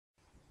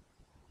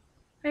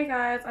Hey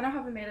guys, I know I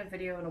haven't made a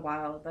video in a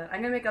while, but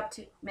I'm gonna make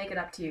it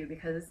up to you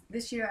because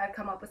this year I've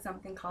come up with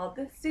something called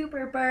the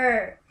Super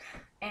Burp.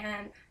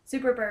 And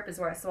Super Burp is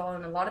where I swallow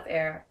in a lot of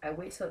air, I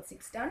wait till it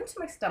sinks down into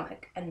my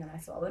stomach, and then I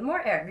swallow in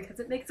more air because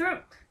it makes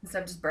room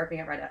instead of just burping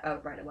it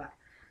out right away.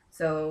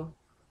 So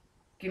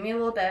give me a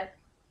little bit,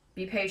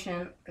 be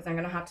patient, because I'm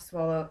gonna have to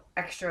swallow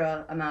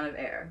extra amount of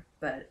air,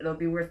 but it'll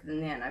be worth it in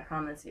the end, I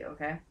promise you,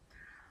 okay?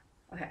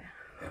 Okay.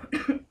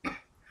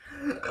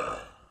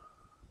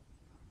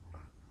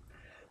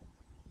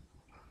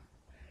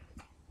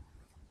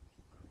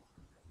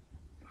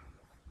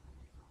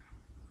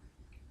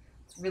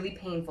 It's really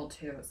painful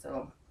too,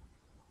 so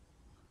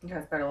you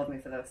guys better love me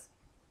for this.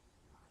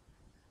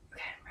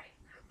 Okay, I'm ready.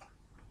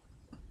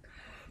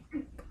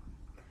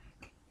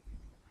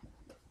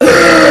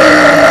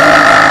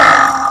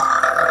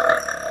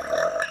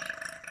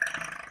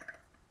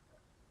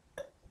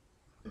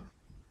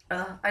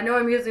 I know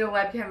I'm using a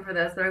webcam for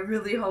this, but I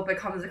really hope it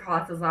comes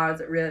across as loud as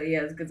it really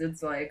is, because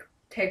it's like,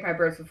 take my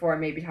burps before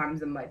and maybe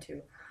times them by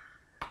two.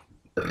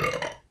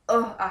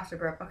 Oh, after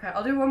burp. Okay,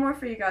 I'll do one more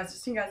for you guys,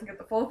 just so you guys can get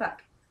the full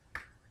effect.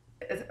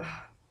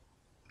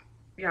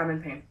 Yeah, I'm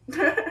in pain.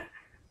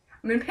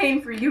 I'm in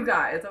pain for you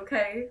guys,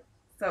 okay?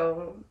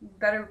 So,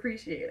 better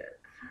appreciate it.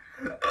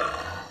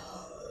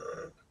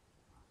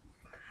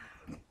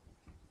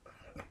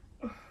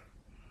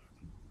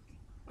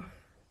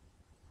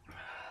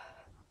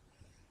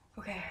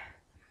 Okay,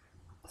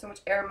 so much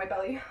air in my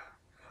belly.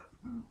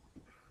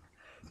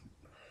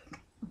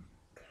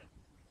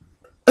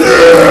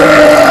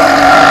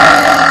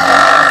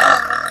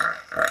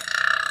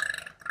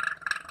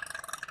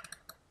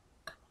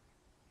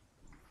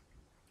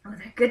 Oh,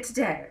 they're good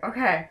today.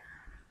 Okay,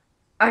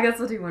 I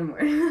guess I'll do one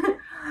more.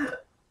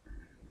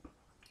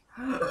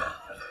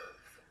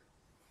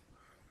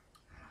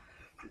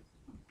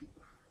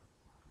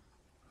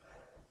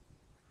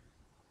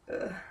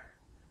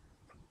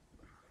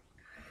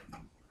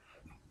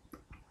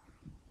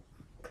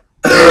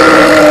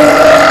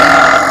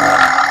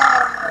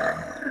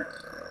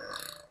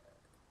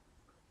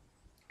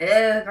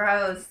 Ew,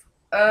 gross.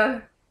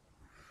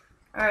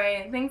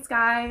 Alright, thanks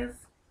guys.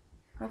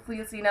 Hopefully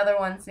you'll see another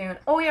one soon.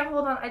 Oh yeah,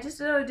 hold on. I just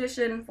did an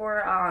audition for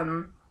a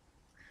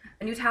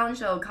new talent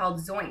show called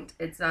Zoint.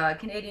 It's a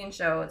Canadian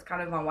show. It's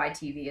kind of on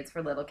YTV. It's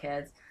for little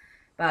kids.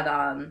 But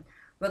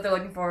what they're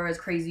looking for is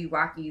crazy,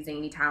 wacky,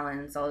 zany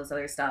talents, all this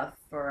other stuff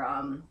for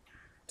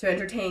to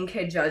entertain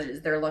kid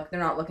judges. They're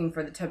not looking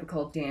for the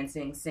typical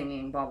dancing,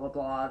 singing, blah blah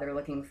blah. They're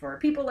looking for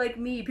people like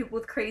me, people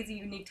with crazy,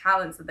 unique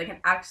talents that they can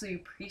actually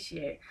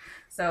appreciate.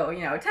 So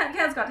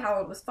Kids Got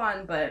Talent was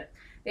fun, but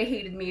they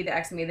hated me, they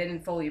X'd me, they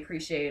didn't fully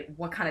appreciate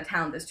what kind of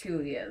talent this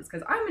truly is.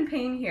 Because I'm in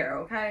pain here,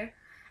 okay?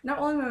 Not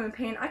only am I in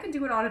pain, I can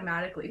do it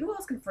automatically. Who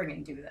else can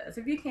friggin' do this?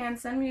 If you can,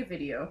 send me a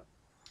video.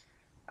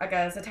 I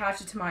guess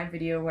attach it to my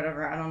video,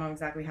 whatever. I don't know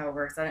exactly how it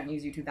works. I don't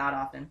use YouTube that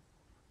often.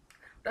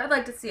 But I'd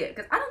like to see it,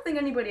 because I don't think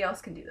anybody else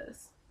can do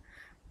this.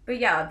 But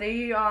yeah,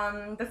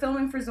 the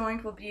filming for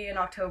Zoink will be in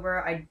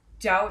October. I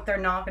doubt they're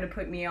not going to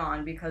put me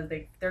on, because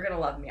they're going to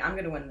love me. I'm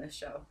going to win this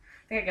show.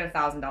 I think I get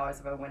 $1,000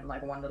 if I win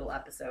like one little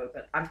episode,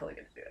 but I'm totally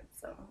going to do it,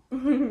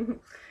 so.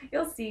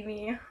 You'll see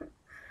me.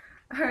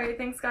 Alright,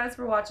 thanks guys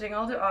for watching.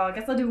 I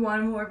guess I'll do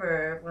one more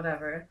burp,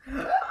 whatever.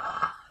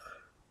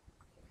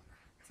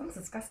 Sounds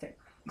disgusting.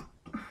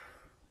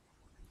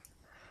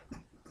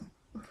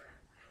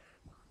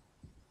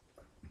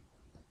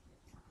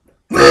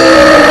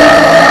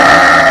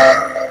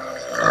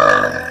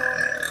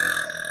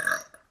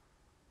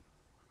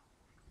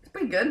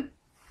 Pretty good.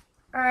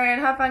 Alright,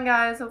 have fun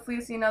guys. Hopefully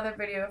you see another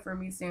video from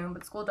me soon,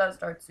 but school does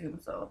start soon,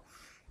 so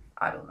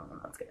I don't know when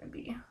that's gonna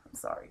be. I'm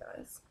sorry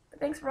guys. But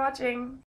thanks for watching.